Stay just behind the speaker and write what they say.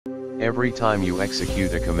Every time you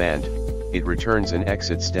execute a command, it returns an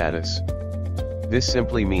exit status. This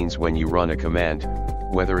simply means when you run a command,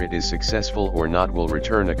 whether it is successful or not will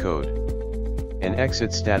return a code. An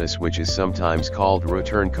exit status, which is sometimes called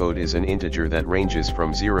return code, is an integer that ranges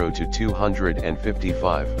from 0 to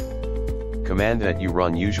 255. Command that you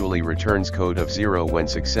run usually returns code of 0 when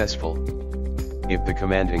successful. If the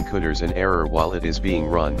command encounters an error while it is being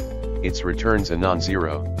run, it returns a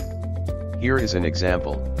non-zero. Here is an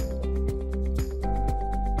example.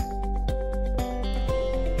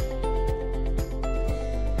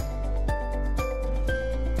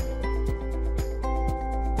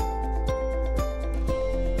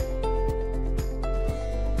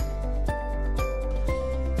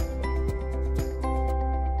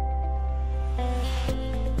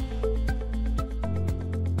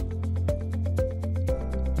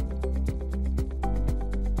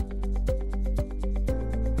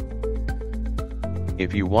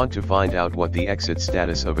 If you want to find out what the exit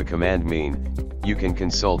status of a command mean, you can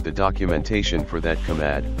consult the documentation for that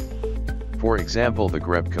command. For example, the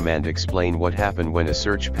grep command explain what happen when a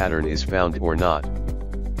search pattern is found or not.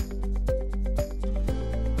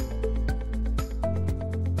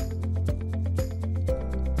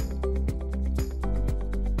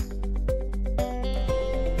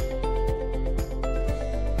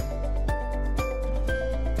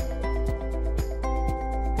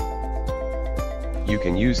 You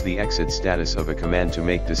can use the exit status of a command to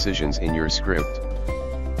make decisions in your script.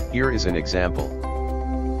 Here is an example.